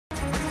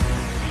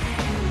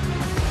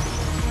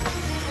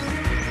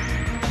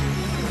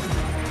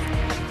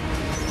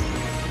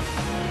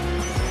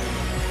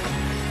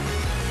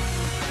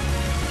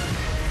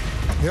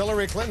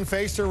Hillary Clinton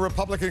faced her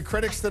Republican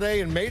critics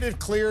today and made it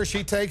clear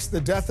she takes the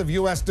death of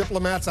U.S.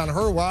 diplomats on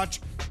her watch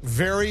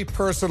very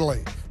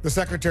personally. The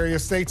Secretary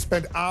of State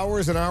spent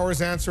hours and hours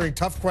answering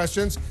tough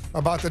questions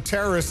about the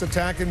terrorist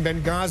attack in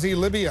Benghazi,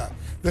 Libya.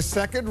 The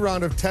second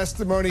round of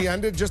testimony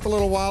ended just a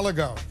little while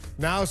ago.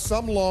 Now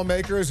some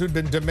lawmakers who'd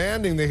been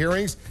demanding the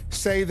hearings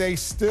say they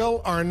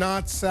still are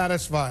not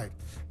satisfied.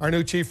 Our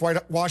new chief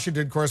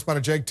Washington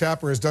correspondent, Jake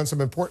Tapper, has done some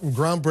important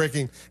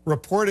groundbreaking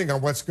reporting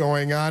on what's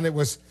going on. It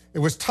was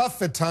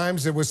tough at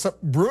times. It was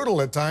brutal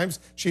at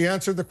times. She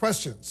answered the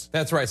questions.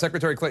 That's right.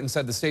 Secretary Clinton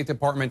said the State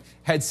Department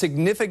had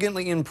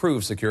significantly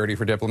improved security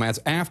for diplomats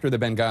after the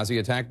Benghazi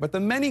attack, but the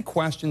many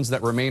questions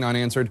that remain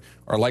unanswered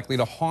are likely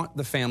to haunt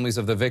the families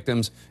of the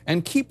victims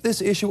and keep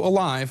this issue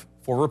alive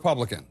for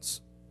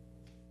Republicans.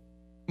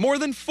 More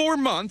than 4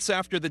 months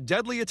after the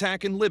deadly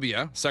attack in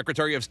Libya,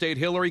 Secretary of State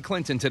Hillary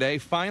Clinton today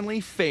finally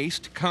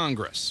faced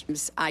Congress.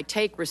 I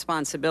take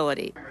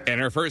responsibility. In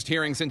her first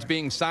hearing since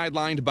being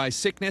sidelined by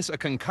sickness, a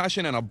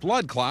concussion, and a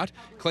blood clot,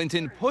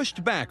 Clinton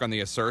pushed back on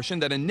the assertion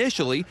that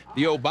initially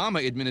the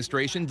Obama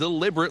administration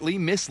deliberately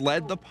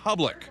misled the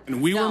public.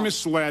 And we were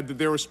misled that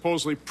there was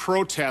supposedly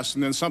protests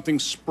and then something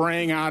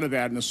sprang out of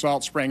that, an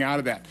assault sprang out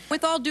of that.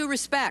 With all due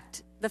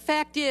respect, the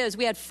fact is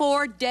we had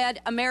 4 dead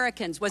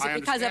Americans. Was it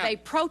because of a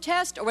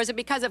protest, or was it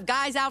because of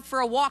guys out for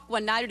a walk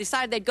one night who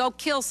decided they'd go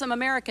kill some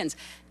Americans?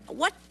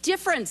 What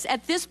difference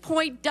at this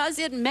point does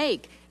it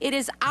make? It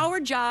is our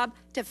job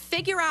to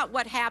figure out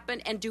what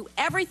happened and do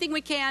everything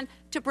we can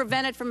to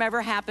prevent it from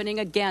ever happening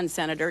again,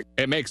 Senator.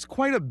 It makes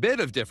quite a bit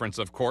of difference,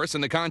 of course,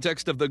 in the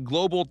context of the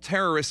global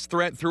terrorist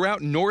threat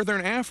throughout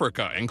northern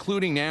Africa,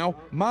 including now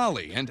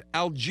Mali and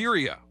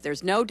Algeria.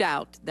 There's no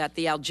doubt that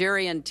the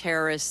Algerian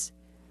terrorists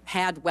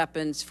had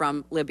weapons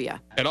from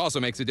Libya. It also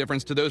makes a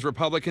difference to those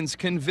Republicans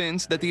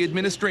convinced that the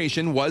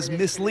administration was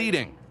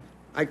misleading.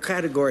 I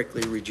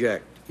categorically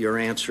reject your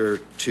answer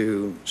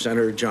to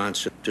Senator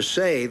Johnson to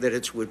say that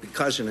it's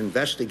because an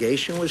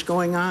investigation was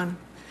going on.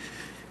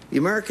 The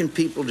American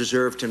people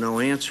deserve to know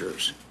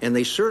answers, and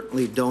they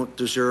certainly don't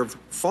deserve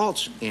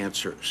false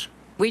answers.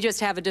 We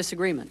just have a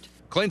disagreement.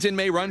 Clinton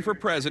may run for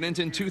president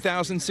in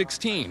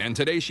 2016, and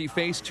today she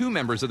faced 2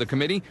 members of the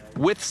committee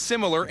with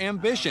similar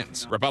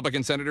ambitions.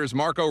 Republican Senators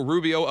Marco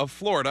Rubio of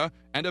Florida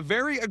and a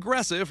very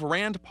aggressive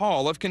Rand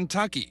Paul of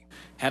Kentucky.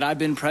 Had I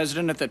been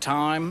president at the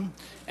time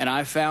and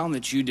I found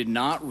that you did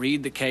not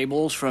read the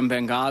cables from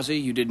Benghazi,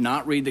 you did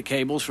not read the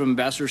cables from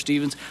Ambassador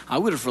Stevens, I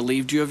would have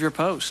relieved you of your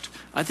post.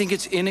 I think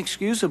it's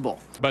inexcusable.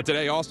 But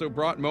today also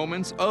brought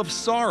moments of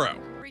sorrow.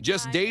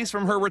 Just days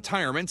from her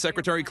retirement,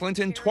 Secretary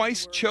Clinton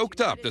twice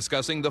choked up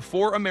discussing the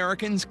 4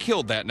 Americans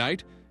killed that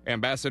night: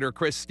 Ambassador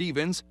Chris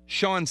Stevens,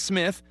 Sean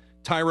Smith,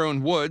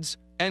 Tyrone Woods,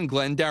 and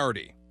Glenn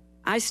Dougherty.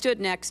 I stood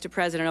next to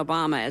President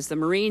Obama as the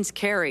Marines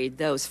carried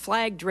those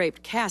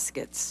flag-draped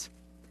caskets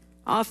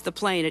off the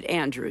plane at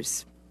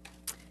Andrews.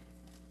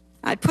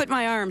 I put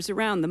my arms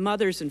around the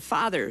mothers and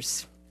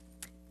fathers,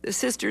 the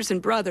sisters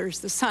and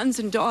brothers, the sons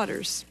and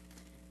daughters,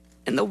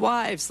 and the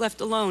wives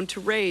left alone to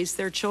raise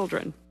their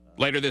children.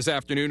 Later this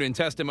afternoon, in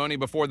testimony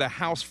before the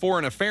House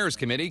Foreign Affairs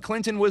Committee,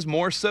 Clinton was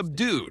more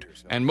subdued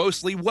and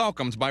mostly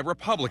welcomed by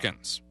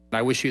Republicans.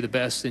 I wish you the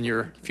best in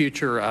your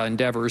future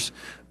endeavors,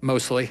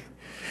 mostly.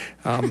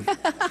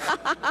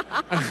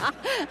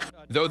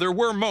 Though there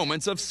were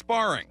moments of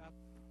sparring.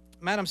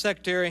 Madam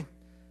Secretary,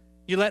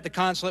 you let the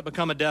consulate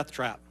become a death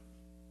trap,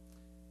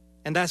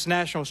 and that's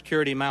national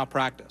security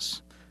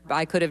malpractice.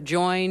 I could have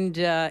joined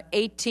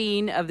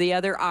 18 of the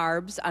other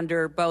ARBs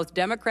under both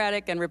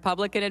Democratic and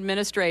Republican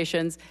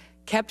administrations,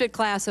 kept it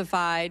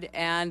classified,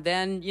 and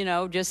then,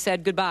 just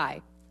said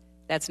goodbye.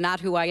 That's not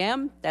who I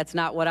am. That's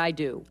not what I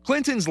do.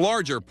 Clinton's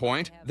larger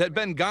point, that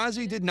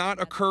Benghazi did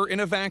not occur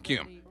in a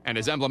vacuum, and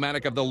is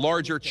emblematic of the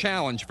larger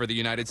challenge for the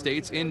United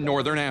States in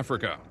northern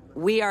Africa.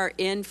 We are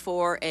in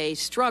for a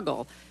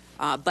struggle,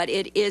 but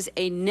it is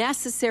a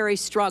necessary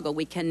struggle.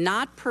 We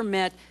cannot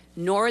permit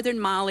northern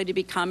Mali to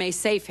become a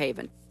safe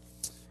haven.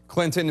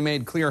 Clinton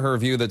made clear her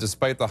view that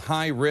despite the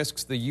high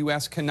risks, the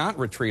U.S. cannot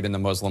retreat in the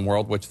Muslim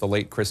world, which the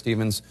late Chris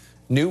Stevens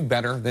knew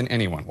better than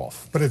anyone,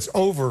 Wolf. But it's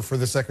over for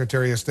the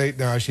Secretary of State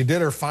now. She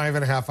did her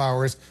 5.5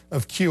 hours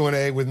of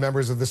Q&A with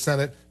members of the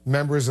Senate,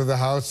 members of the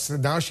House.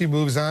 Now she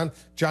moves on.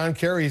 John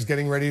Kerry's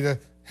getting ready to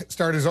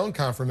start his own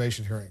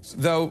confirmation hearings.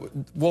 Though,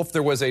 Wolf,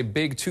 there was a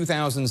big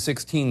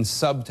 2016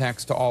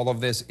 subtext to all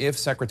of this. If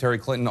Secretary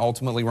Clinton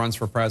ultimately runs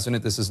for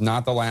president, this is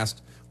not the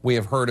last we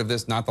have heard of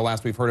this, not the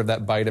last we've heard of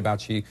that bite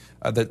about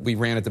that we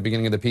ran at the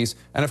beginning of the piece.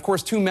 And of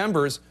course, 2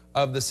 members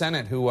of the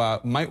Senate who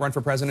might run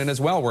for president as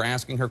well were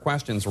asking her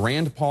questions.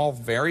 Rand Paul,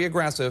 very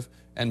aggressive,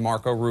 and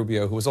Marco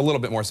Rubio, who was a little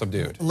bit more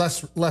subdued.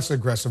 Less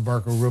aggressive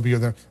Marco Rubio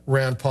than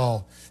Rand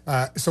Paul.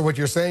 So what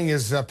you're saying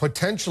is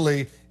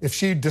potentially, if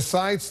she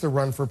decides to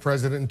run for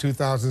president in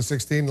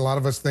 2016, a lot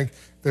of us think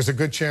there's a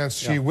good chance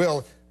she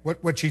will.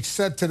 What she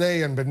said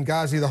today in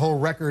Benghazi, the whole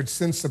record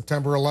since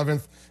September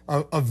 11th,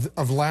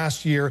 of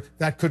last year,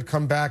 that could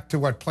come back to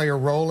what, play a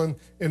role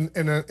in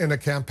a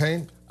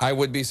campaign? I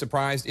would be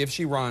surprised if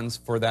she runs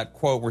for that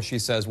quote where she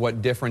says,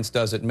 what difference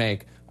does it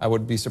make? I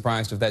would be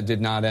surprised if that did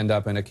not end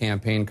up in a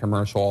campaign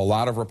commercial. A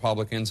lot of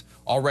Republicans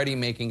already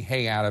making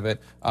hay out of it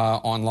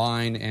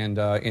online and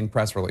in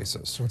press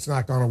releases. So it's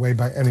not gone away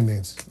by any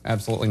means?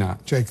 Absolutely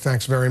not. Jake,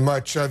 thanks very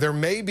much. There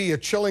may be a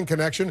chilling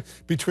connection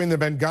between the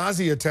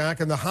Benghazi attack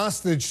and the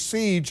hostage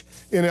siege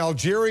in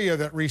Algeria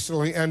that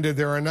recently ended.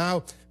 There are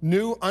now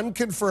new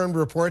unconfirmed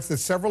reports that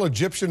several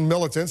Egyptian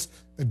militants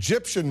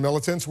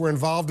were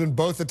involved in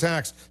both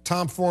attacks.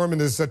 Tom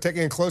Foreman is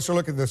taking a closer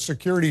look at the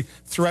security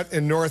threat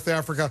in North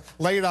Africa.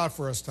 Lay it out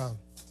for us, Tom.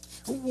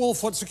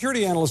 Wolf, what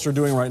security analysts are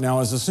doing right now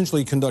is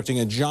essentially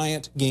conducting a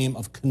giant game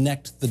of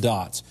connect the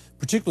dots,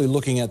 particularly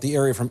looking at the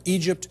area from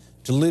Egypt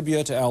to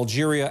Libya to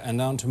Algeria and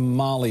down to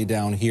Mali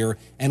down here,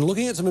 and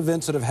looking at some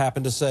events that have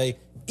happened to say,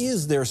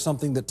 is there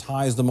something that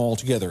ties them all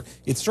together?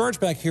 It starts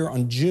back here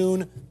on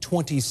June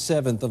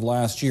 27th of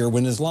last year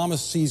when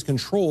Islamists seized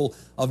control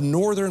of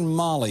northern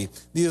Mali.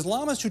 The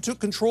Islamists who took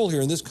control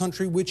here in this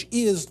country, which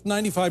is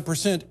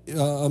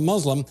 95%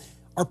 Muslim,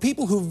 are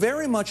people who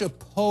very much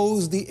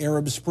oppose the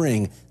Arab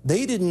Spring.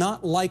 They did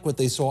not like what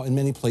they saw in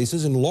many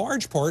places, in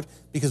large part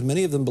because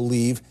many of them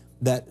believe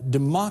that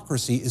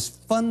democracy is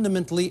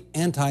fundamentally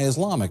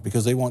anti-Islamic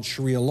because they want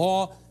Sharia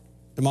law.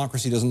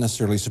 Democracy doesn't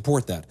necessarily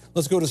support that.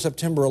 Let's go to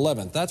September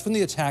 11th. That's when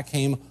the attack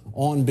came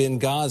on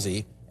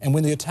Benghazi. And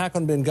when the attack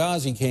on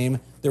Benghazi came,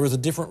 there was a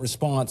different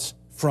response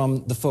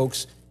from the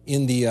folks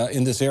in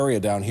this area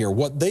down here.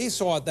 What they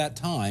saw at that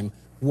time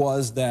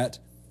was that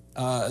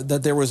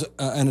there was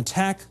an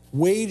attack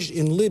waged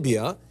in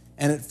Libya.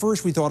 And at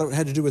first we thought it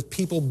had to do with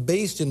people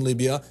based in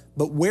Libya.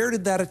 But where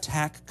did that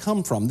attack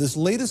come from? This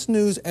latest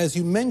news, as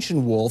you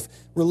mentioned, Wolf,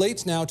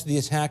 relates now to the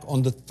attack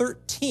on the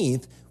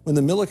 13th when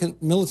the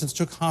militants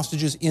took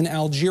hostages in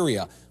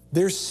Algeria.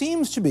 There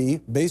seems to be,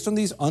 based on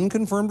these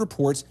unconfirmed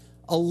reports,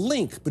 a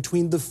link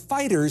between the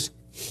fighters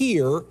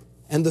here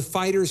and the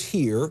fighters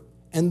here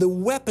and the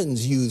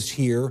weapons used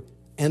here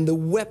and the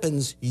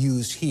weapons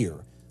used here.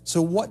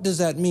 So what does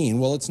that mean?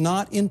 Well, it's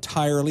not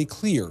entirely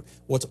clear.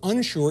 What's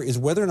unsure is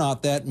whether or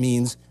not that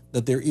means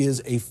that there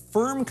is a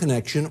firm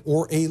connection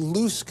or a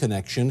loose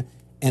connection,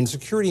 and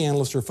security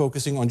analysts are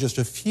focusing on just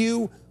a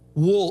few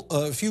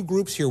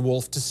groups here,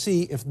 Wolf, to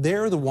see if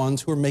they're the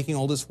ones who are making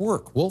all this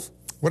work. Wolf?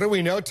 What do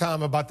we know,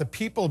 Tom, about the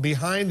people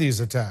behind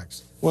these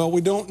attacks? Well, we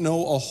don't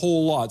know a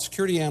whole lot.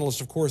 Security analysts,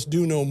 of course,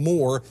 do know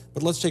more,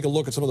 but let's take a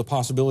look at some of the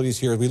possibilities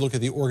here as we look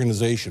at the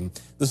organization.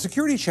 The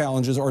security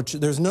challenges are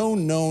there's no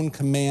known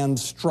command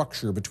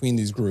structure between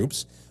these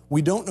groups.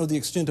 We don't know the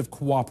extent of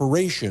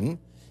cooperation,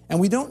 and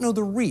we don't know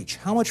the reach.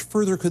 How much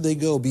further could they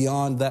go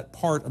beyond that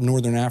part of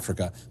northern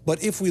Africa?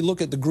 But if we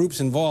look at the groups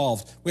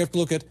involved, we have to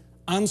look at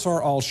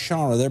Ansar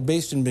al-Shara. They're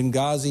based in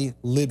Benghazi,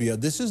 Libya.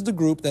 This is the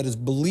group that is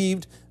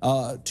believed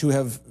to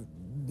have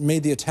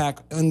made the attack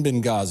in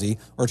Benghazi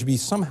or to be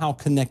somehow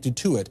connected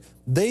to it.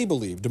 They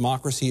believe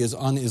democracy is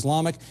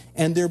un-Islamic,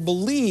 and they're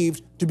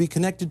believed to be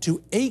connected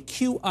to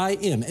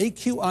AQIM.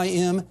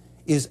 AQIM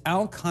is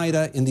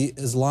Al-Qaeda in the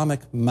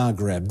Islamic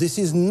Maghreb. This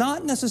is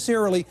not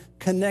necessarily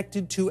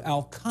connected to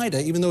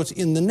Al-Qaeda, even though it's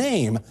in the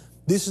name.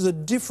 This is a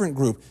different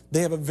group.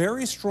 They have a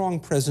very strong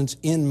presence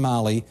in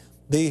Mali.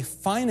 They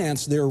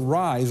finance their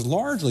rise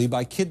largely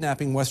by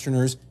kidnapping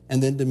Westerners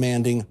and then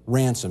demanding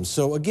ransom.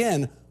 So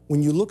again,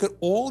 when you look at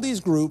all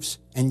these groups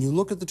and you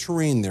look at the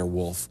terrain there,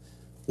 Wolf,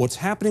 what's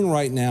happening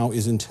right now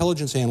is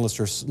intelligence analysts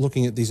are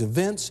looking at these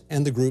events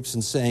and the groups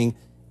and saying,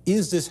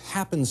 is this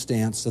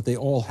happenstance that they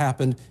all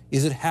happened?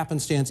 Is it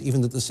happenstance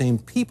even that the same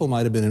people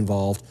might have been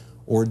involved?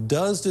 Or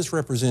does this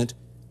represent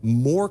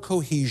more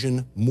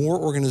cohesion, more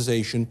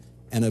organization,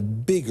 and a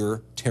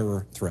bigger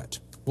terror threat?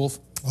 Wolf?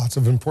 Lots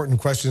of important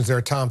questions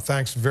there, Tom.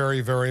 Thanks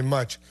very, very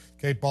much.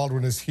 Kate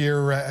Baldwin is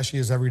here, as she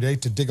is every day,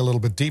 to dig a little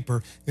bit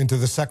deeper into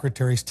the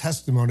Secretary's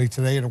testimony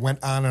today, and it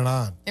went on and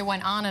on. It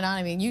went on and on.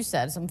 I mean, you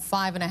said some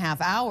 5.5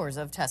 hours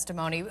of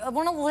testimony. I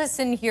want to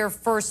listen here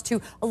first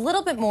to a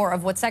little bit more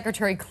of what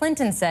Secretary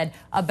Clinton said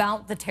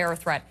about the terror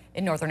threat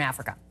in northern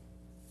Africa.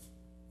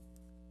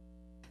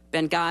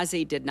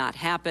 Benghazi did not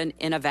happen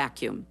in a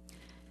vacuum.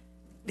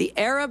 The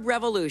Arab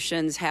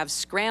revolutions have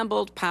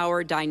scrambled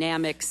power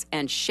dynamics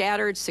and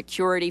shattered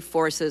security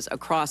forces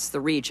across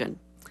the region.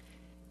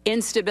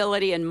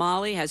 Instability in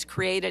Mali has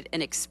created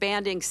an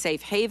expanding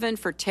safe haven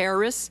for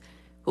terrorists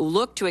who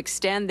look to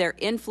extend their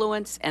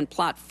influence and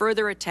plot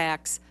further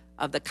attacks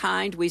of the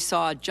kind we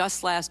saw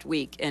just last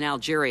week in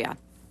Algeria.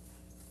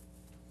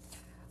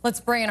 Let's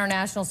bring in our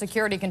national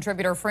security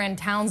contributor, Fran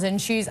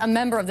Townsend. She's a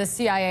member of the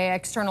CIA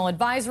External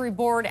Advisory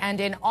Board, and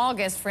in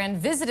August, Fran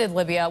visited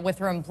Libya with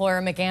her employer,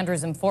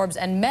 McAndrews and Forbes,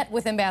 and met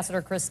with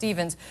Ambassador Chris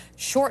Stevens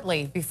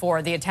shortly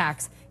before the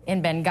attacks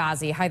in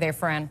Benghazi. Hi there,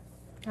 Fran.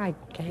 Hi,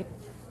 Kate.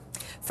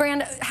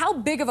 Fran, how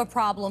big of a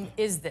problem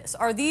is this?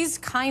 Are these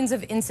kinds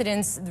of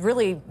incidents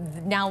really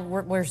now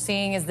we're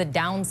seeing as the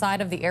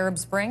downside of the Arab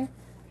Spring?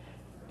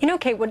 You know,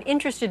 Kate, what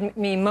interested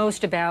me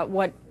most about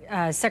what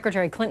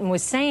Secretary Clinton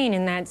was saying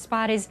in that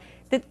spot is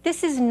that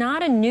this is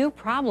not a new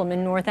problem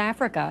in North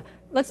Africa.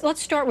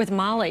 Let's start with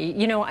Mali.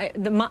 You know,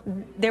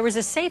 there was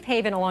a safe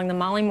haven along the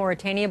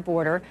Mali-Mauritania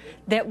border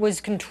that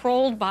was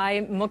controlled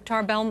by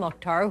Mukhtar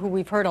Bel-Mukhtar, who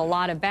we've heard a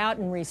lot about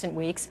in recent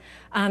weeks.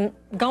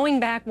 Going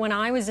back when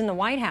I was in the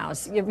White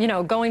House, you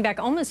know, going back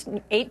almost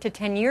 8 to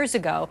 10 years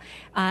ago,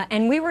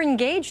 and we were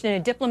engaged in a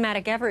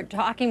diplomatic effort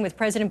talking with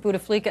President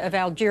Bouteflika of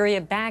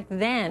Algeria back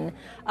then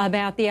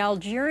about the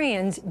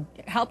Algerians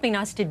helping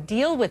us to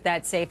deal with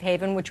that safe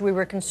haven, which we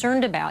were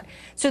concerned about.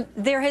 So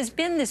there has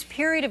been this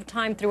period of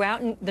time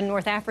throughout the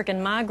North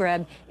African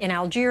Maghreb, in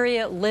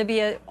Algeria,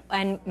 Libya,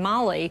 and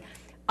Mali,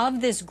 of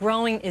this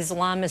growing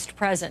Islamist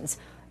presence.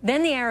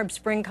 Then the Arab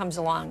Spring comes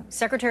along.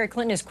 Secretary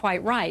Clinton is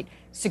quite right.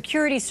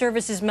 Security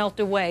services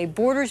melt away,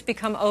 borders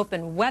become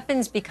open,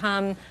 weapons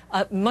become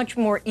much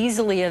more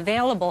easily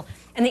available,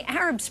 and the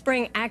Arab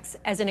Spring acts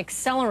as an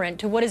accelerant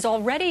to what is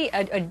already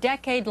a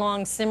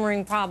decade-long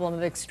simmering problem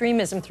of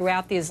extremism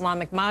throughout the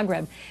Islamic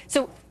Maghreb.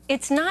 So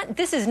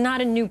this is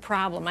not a new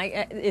problem,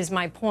 is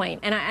my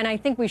point. And I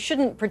think we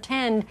shouldn't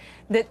pretend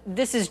that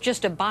this is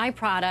just a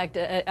byproduct,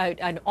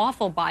 an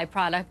awful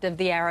byproduct of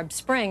the Arab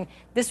Spring.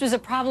 This was a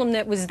problem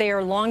that was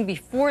there long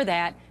before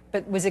that,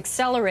 but was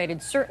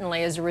accelerated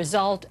certainly as a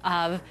result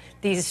of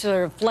these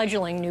sort of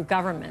fledgling new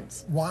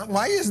governments.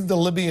 Why isn't the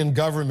Libyan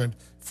government,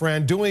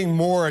 Fran, doing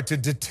more to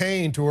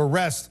detain, to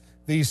arrest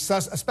these,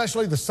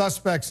 especially the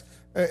suspects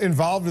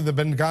involved in the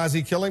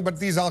Benghazi killing, but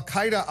these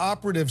al-Qaeda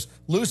operatives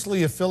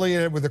loosely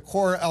affiliated with the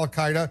core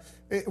al-Qaeda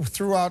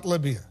throughout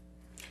Libya?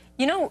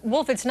 You know,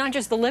 Wolf, it's not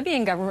just the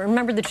Libyan government.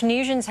 Remember, the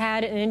Tunisians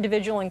had an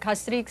individual in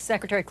custody.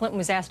 Secretary Clinton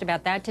was asked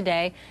about that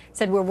today.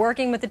 Said, we're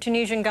working with the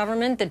Tunisian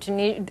government.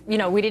 You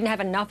know, we didn't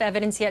have enough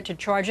evidence yet to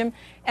charge him.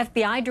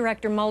 FBI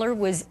Director Mueller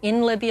was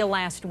in Libya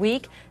last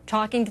week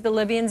talking to the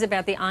Libyans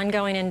about the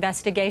ongoing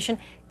investigation.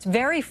 It's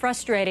very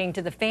frustrating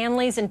to the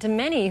families and to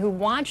many who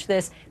watch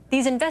this.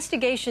 These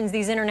investigations,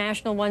 these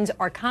international ones,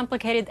 are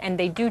complicated and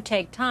they do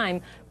take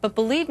time. But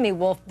believe me,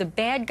 Wolf, the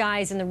bad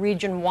guys in the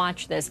region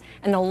watch this.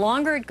 And the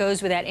longer it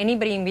goes without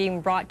anybody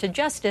being brought to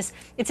justice,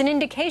 it's an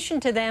indication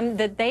to them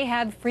that they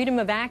have freedom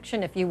of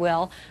action, if you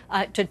will,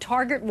 to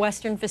target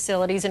Western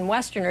facilities and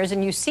Westerners.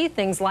 And you see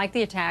things like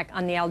the attack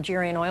on the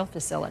Algerian oil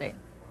facility.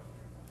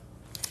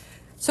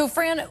 So,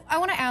 Fran, I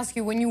want to ask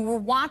you, when you were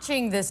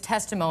watching this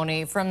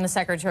testimony from the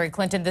Secretary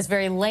Clinton, this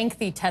very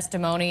lengthy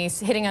testimony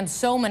hitting on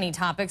so many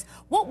topics,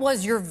 what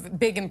was your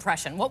big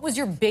impression? What was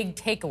your big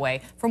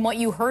takeaway from what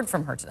you heard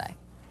from her today?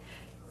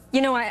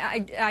 You know,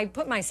 I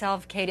put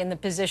myself, Kate, in the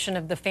position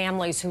of the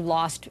families who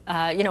lost,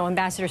 you know,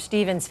 Ambassador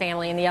Stevens'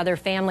 family and the other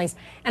families.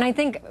 And I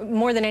think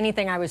more than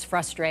anything, I was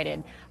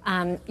frustrated.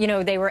 You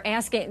know, they were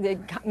asking, the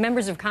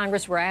members of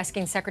Congress were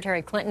asking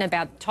Secretary Clinton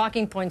about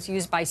talking points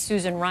used by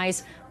Susan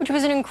Rice, which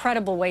was an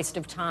incredible waste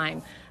of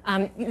time.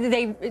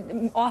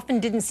 They often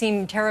didn't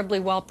seem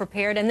terribly well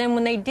prepared. And then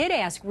when they did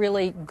ask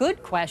really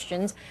good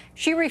questions,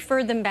 she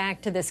referred them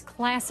back to this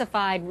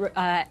classified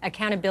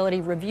Accountability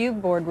Review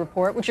Board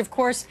report, which, of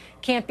course,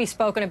 can't be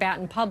spoken about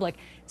in public.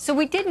 So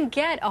we didn't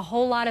get a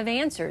whole lot of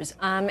answers.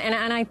 And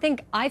I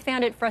think I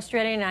found it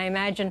frustrating, and I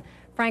imagine,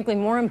 frankly,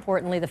 more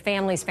importantly, the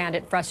families found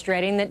it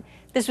frustrating that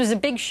this was a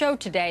big show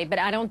today, but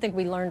I don't think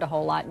we learned a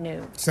whole lot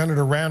new.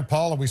 Senator Rand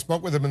Paul, we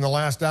spoke with him in the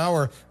last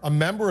hour, a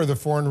member of the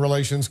Foreign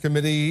Relations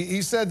Committee.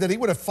 He said that he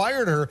would have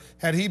fired her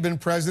had he been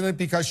president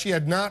because she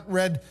had not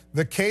read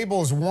the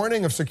cable's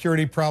warning of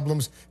security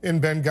problems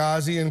in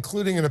Benghazi,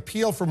 including an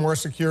appeal for more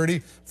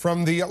security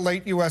from the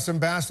late U.S.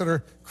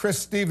 Ambassador Chris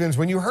Stevens.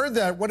 When you heard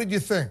that, what did you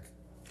think?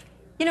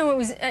 You know, it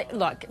was,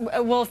 look,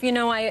 Wolf, you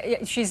know,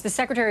 she's the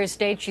Secretary of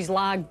State. She's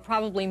logged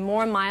probably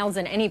more miles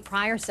than any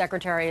prior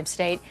Secretary of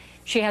State.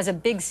 She has a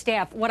big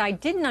staff. What I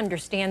didn't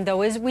understand,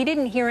 though, is we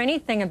didn't hear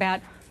anything about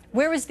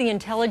where was the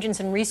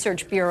Intelligence and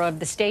Research Bureau of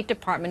the State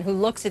Department who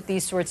looks at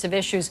these sorts of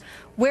issues?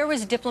 Where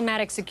was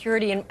diplomatic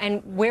security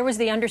and where was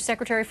the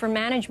Undersecretary for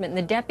Management and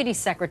the Deputy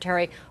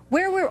Secretary?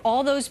 Where were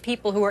all those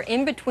people who are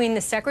in between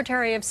the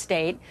Secretary of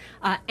State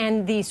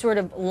and the sort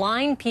of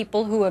line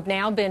people who have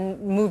now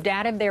been moved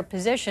out of their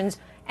positions?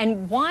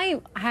 And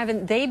why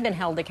haven't they been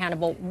held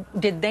accountable?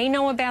 Did they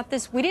know about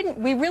this?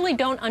 We really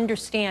don't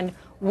understand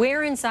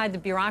where inside the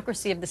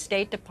bureaucracy of the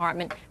State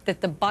Department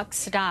that the buck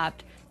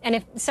stopped. And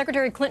if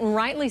Secretary Clinton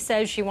rightly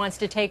says she wants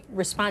to take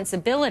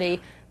responsibility,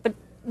 but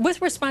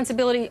with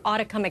responsibility ought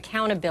to come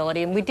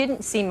accountability, and we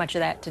didn't see much of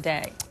that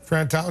today.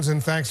 Fran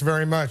Townsend, thanks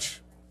very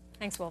much.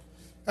 Thanks, Wolf.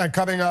 And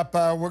coming up,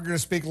 we're going to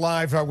speak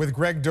live with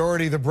Greg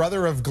Doherty, the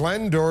brother of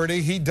Glenn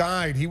Doherty. He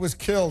died. He was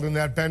killed in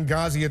that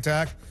Benghazi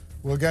attack.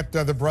 We'll get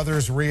the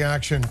brother's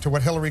reaction to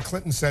what Hillary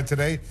Clinton said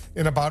today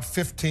in about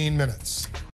 15 minutes.